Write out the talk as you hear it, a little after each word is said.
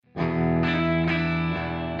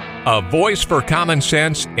A voice for common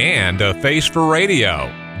sense and a face for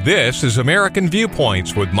radio. This is American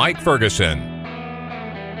Viewpoints with Mike Ferguson.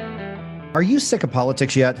 Are you sick of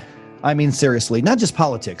politics yet? I mean, seriously, not just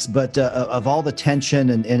politics, but of all the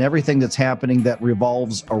tension and everything that's happening that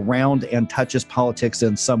revolves around and touches politics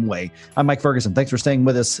in some way. I'm Mike Ferguson. Thanks for staying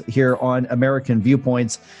with us here on American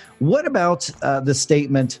Viewpoints. What about the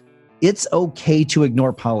statement, it's okay to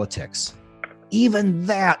ignore politics? Even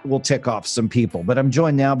that will tick off some people. But I'm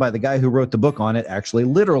joined now by the guy who wrote the book on it, actually,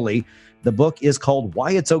 literally. The book is called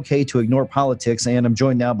Why It's Okay to Ignore Politics, and I'm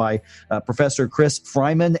joined now by Professor Chris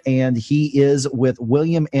Freiman, and he is with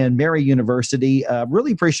William and Mary University.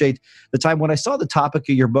 Really appreciate the time. When I saw the topic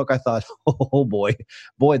of your book, I thought, oh boy,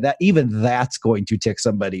 that even that's going to tick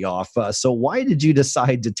somebody off. So why did you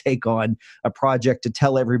decide to take on a project to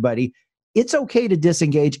tell everybody it's okay to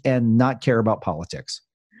disengage and not care about politics?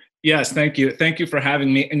 Yes, thank you. Thank you for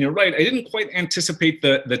having me. And you're right, I didn't quite anticipate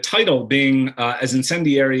the title being as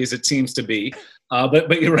incendiary as it seems to be.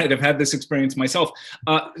 But you're right, I've had this experience myself.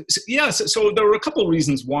 So there were a couple of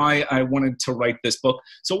reasons why I wanted to write this book.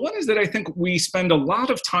 So one is that I think we spend a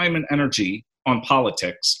lot of time and energy on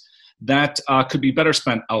politics that could be better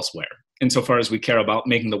spent elsewhere, insofar as we care about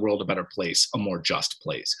making the world a better place, a more just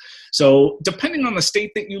place. So depending on the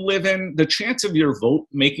state that you live in, the chance of your vote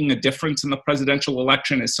making a difference in the presidential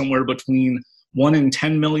election is somewhere between 1 in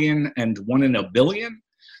 10 million and 1 in a billion.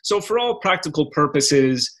 So for all practical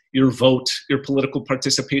purposes, your vote, your political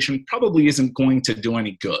participation probably isn't going to do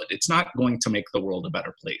any good. It's not going to make the world a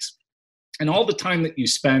better place. And all the time that you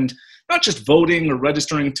spend, not just voting or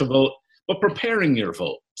registering to vote, but preparing your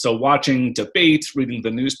vote. So watching debates, reading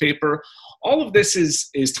the newspaper, all of this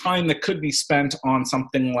is time that could be spent on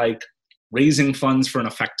something like raising funds for an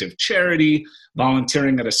effective charity,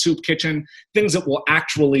 volunteering at a soup kitchen, things that will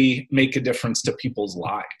actually make a difference to people's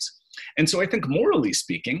lives. And so I think morally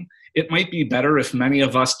speaking, it might be better if many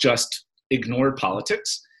of us just ignored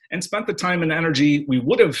politics and spent the time and energy we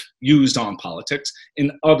would have used on politics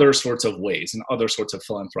in other sorts of ways, in other sorts of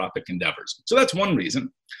philanthropic endeavors. So that's one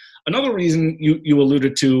reason. Another reason you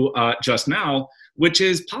alluded to just now, which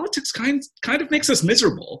is politics kind of makes us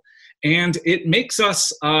miserable, and it makes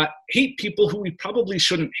us hate people who we probably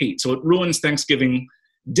shouldn't hate. So it ruins Thanksgiving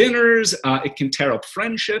dinners, it can tear up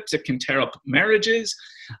friendships, it can tear up marriages.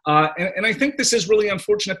 And I think this is really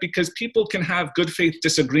unfortunate because people can have good faith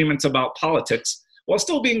disagreements about politics while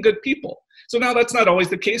still being good people. So now that's not always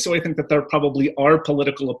the case. So I think that there probably are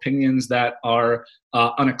political opinions that are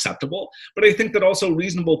unacceptable. But I think that also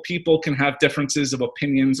reasonable people can have differences of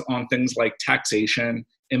opinions on things like taxation,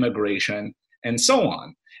 immigration, and so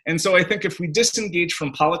on. And so I think if we disengage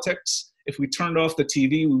from politics, if we turned off the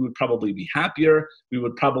TV, we would probably be happier. We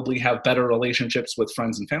would probably have better relationships with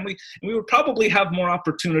friends and family. And we would probably have more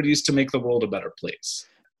opportunities to make the world a better place.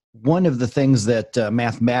 One of the things that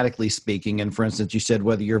mathematically speaking, and for instance, you said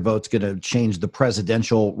whether your vote's going to change the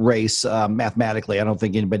presidential race mathematically, I don't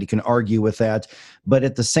think anybody can argue with that. But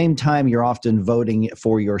at the same time, you're often voting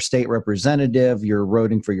for your state representative, you're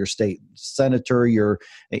voting for your state senator,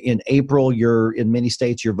 in April, in many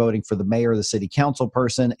states, you're voting for the mayor or the city council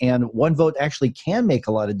person, and one vote actually can make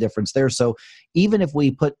a lot of difference there. So even if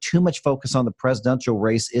we put too much focus on the presidential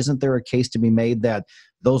race, isn't there a case to be made that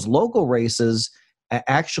those local races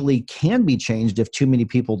actually can be changed if too many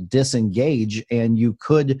people disengage, and you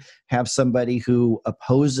could have somebody who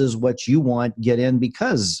opposes what you want get in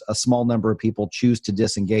because a small number of people choose to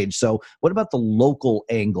disengage? So what about the local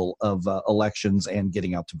angle of elections and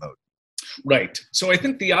getting out to vote? Right. So I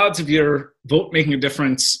think the odds of your vote making a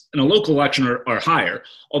difference in a local election are higher,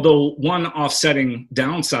 although one offsetting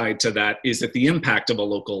downside to that is that the impact of a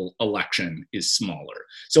local election is smaller.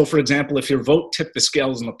 So for example, if your vote tipped the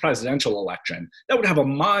scales in the presidential election, that would have a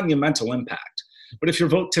monumental impact. But if your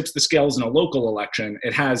vote tips the scales in a local election,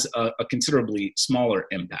 it has a considerably smaller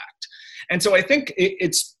impact. And so I think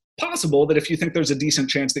it's possible that if you think there's a decent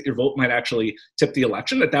chance that your vote might actually tip the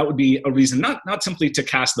election, that would be a reason not simply to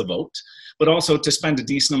cast the vote, but also to spend a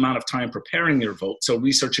decent amount of time preparing your vote. So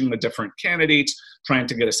researching the different candidates, trying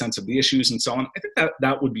to get a sense of the issues and so on. I think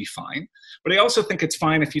that would be fine. But I also think it's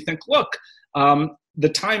fine if you think, look, the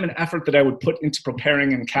time and effort that I would put into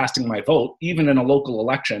preparing and casting my vote, even in a local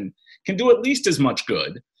election, can do at least as much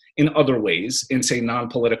good in other ways, in, say,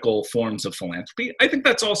 non-political forms of philanthropy. I think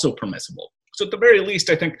that's also permissible. So at the very least,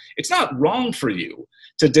 I think it's not wrong for you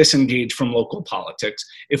to disengage from local politics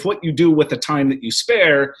if what you do with the time that you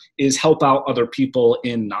spare is help out other people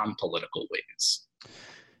in non-political ways.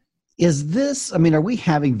 Are we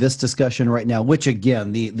having this discussion right now, which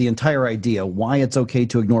again, the entire idea, why it's okay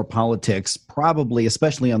to ignore politics, probably,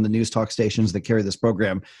 especially on the news talk stations that carry this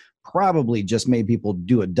program, probably just made people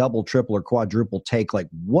do a double, triple, or quadruple take. Like,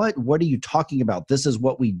 what are you talking about? This is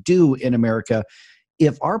what we do in America.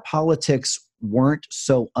 If our politics weren't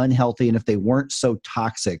so unhealthy and if they weren't so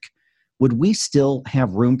toxic, would we still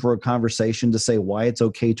have room for a conversation to say why it's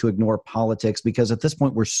okay to ignore politics? Because at this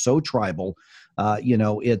point, we're so tribal.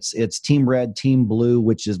 It's team red, team blue,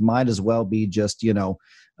 which might as well be just,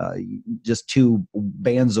 just two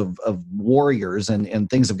bands of warriors, and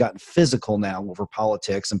things have gotten physical now over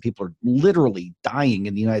politics, and people are literally dying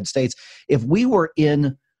in the United States. If we were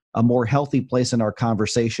in a more healthy place in our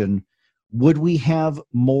conversation, would we have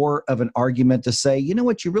more of an argument to say, you know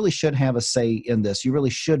what, you really should have a say in this. You really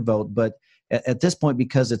should vote. But at this point,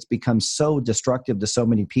 because it's become so destructive to so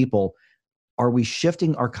many people, are we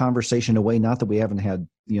shifting our conversation away? Not that we haven't had,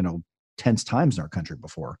 tense times in our country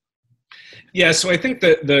before. Yeah, so I think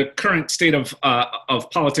that the current state of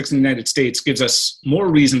politics in the United States gives us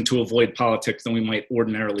more reason to avoid politics than we might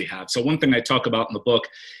ordinarily have. So one thing I talk about in the book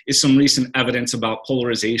is some recent evidence about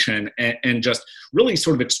polarization and just really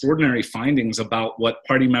sort of extraordinary findings about what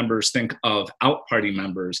party members think of out-party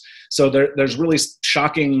members. So there's really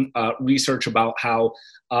shocking research about how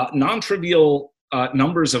non-trivial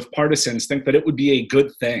numbers of partisans think that it would be a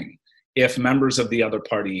good thing if members of the other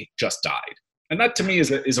party just died. And that, to me,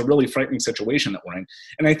 is a really frightening situation that we're in.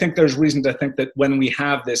 And I think there's reason to think that when we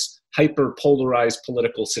have this hyper-polarized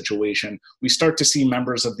political situation, we start to see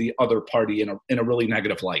members of the other party in a really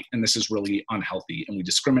negative light. And this is really unhealthy. And we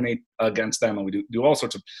discriminate against them, and we do all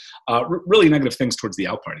sorts of really negative things towards the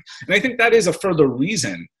out party. And I think that is a further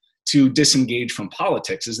reason to disengage from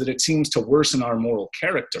politics, is that it seems to worsen our moral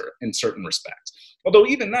character in certain respects. Although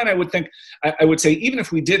even then, I would say, even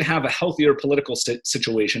if we did have a healthier political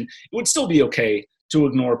situation, it would still be okay to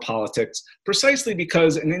ignore politics, precisely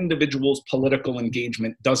because an individual's political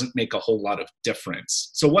engagement doesn't make a whole lot of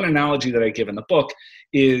difference. So one analogy that I give in the book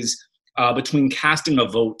is between casting a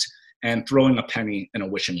vote and throwing a penny in a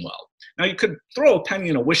wishing well. Now, you could throw a penny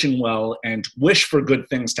in a wishing well and wish for good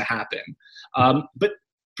things to happen, but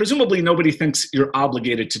presumably nobody thinks you're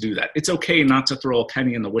obligated to do that. It's okay not to throw a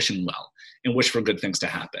penny in the wishing well and wish for good things to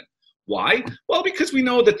happen. Why? Well, because we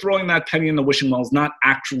know that throwing that penny in the wishing well is not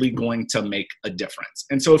actually going to make a difference.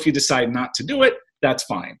 And so if you decide not to do it, that's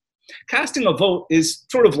fine. Casting a vote is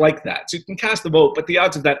sort of like that. So you can cast a vote, but the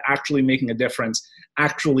odds of that actually making a difference,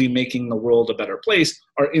 actually making the world a better place,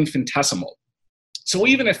 are infinitesimal. So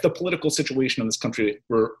even if the political situation in this country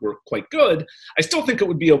were quite good, I still think it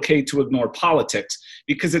would be okay to ignore politics,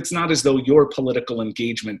 because it's not as though your political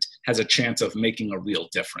engagement has a chance of making a real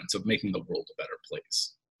difference, of making the world a better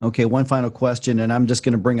place. Okay, one final question, and I'm just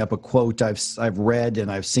going to bring up a quote I've read,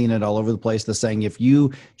 and I've seen it all over the place. The saying, if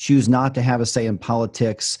you choose not to have a say in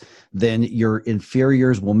politics, then your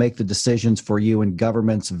inferiors will make the decisions for you, and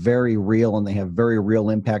government's very real, and they have very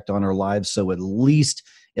real impact on our lives. So at least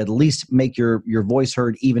make your voice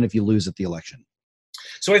heard, even if you lose at the election.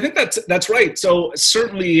 So I think that's right. So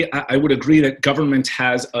certainly I would agree that government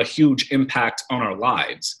has a huge impact on our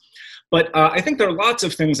lives. But I think there are lots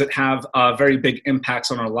of things that have very big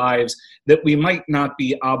impacts on our lives that we might not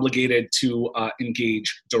be obligated to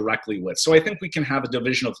engage directly with. So I think we can have a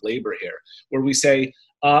division of labor here, where we say,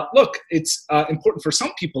 look, it's important for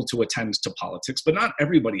some people to attend to politics, but not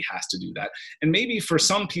everybody has to do that. And maybe for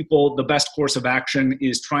some people, the best course of action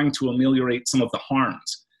is trying to ameliorate some of the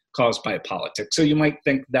harms caused by politics. So you might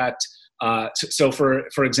think that, so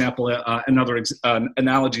for example, another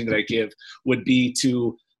analogy that I give would be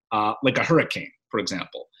to like a hurricane, for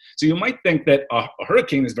example. So you might think that a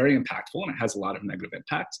hurricane is very impactful and it has a lot of negative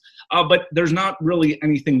impacts, but there's not really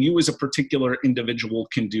anything you as a particular individual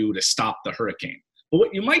can do to stop the hurricane. But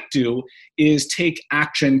what you might do is take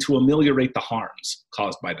action to ameliorate the harms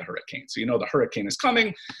caused by the hurricane. So you know the hurricane is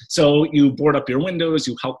coming, so you board up your windows,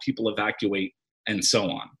 you help people evacuate, and so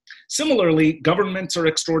on. Similarly, governments are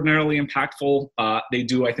extraordinarily impactful. They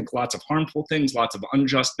do, I think, lots of harmful things, lots of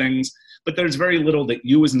unjust things, but there's very little that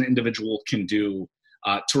you as an individual can do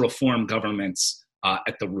to reform governments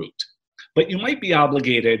at the root. But you might be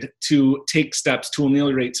obligated to take steps to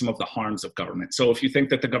ameliorate some of the harms of government. So if you think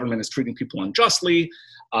that the government is treating people unjustly,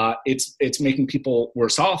 it's making people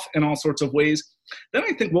worse off in all sorts of ways, then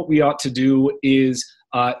I think what we ought to do is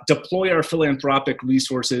deploy our philanthropic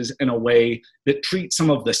resources in a way that treats some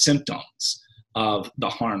of the symptoms of the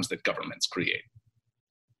harms that governments create.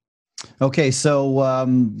 Okay, so, I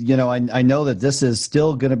know that this is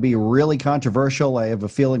still going to be really controversial. I have a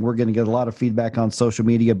feeling we're going to get a lot of feedback on social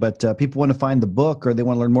media, but people want to find the book or they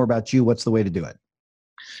want to learn more about you. What's the way to do it?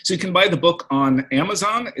 So you can buy the book on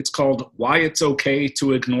Amazon. It's called Why It's Okay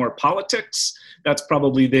to Ignore Politics. That's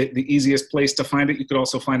probably the easiest place to find it. You could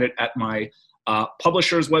also find it at my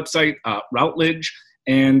publisher's website, Routledge,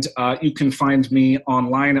 and you can find me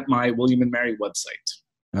online at my William and Mary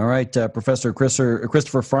website. All right, Professor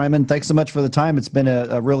Christopher Freiman, thanks so much for the time. It's been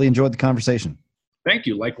I really enjoyed the conversation. Thank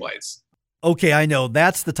you. Likewise. Okay, I know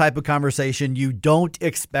that's the type of conversation you don't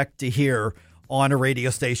expect to hear on a radio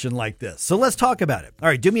station like this. So let's talk about it. All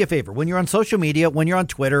right, do me a favor. When you're on social media, when you're on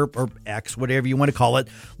Twitter or X, whatever you want to call it,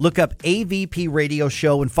 look up AVP Radio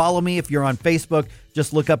Show and follow me. If you're on Facebook,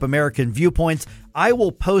 just look up American Viewpoints. I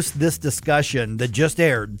will post this discussion that just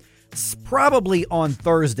aired probably on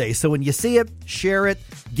Thursday. So when you see it, share it,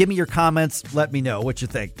 give me your comments, let me know what you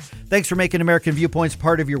think. Thanks for making American Viewpoints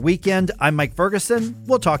part of your weekend. I'm Mike Ferguson.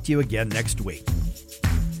 We'll talk to you again next week.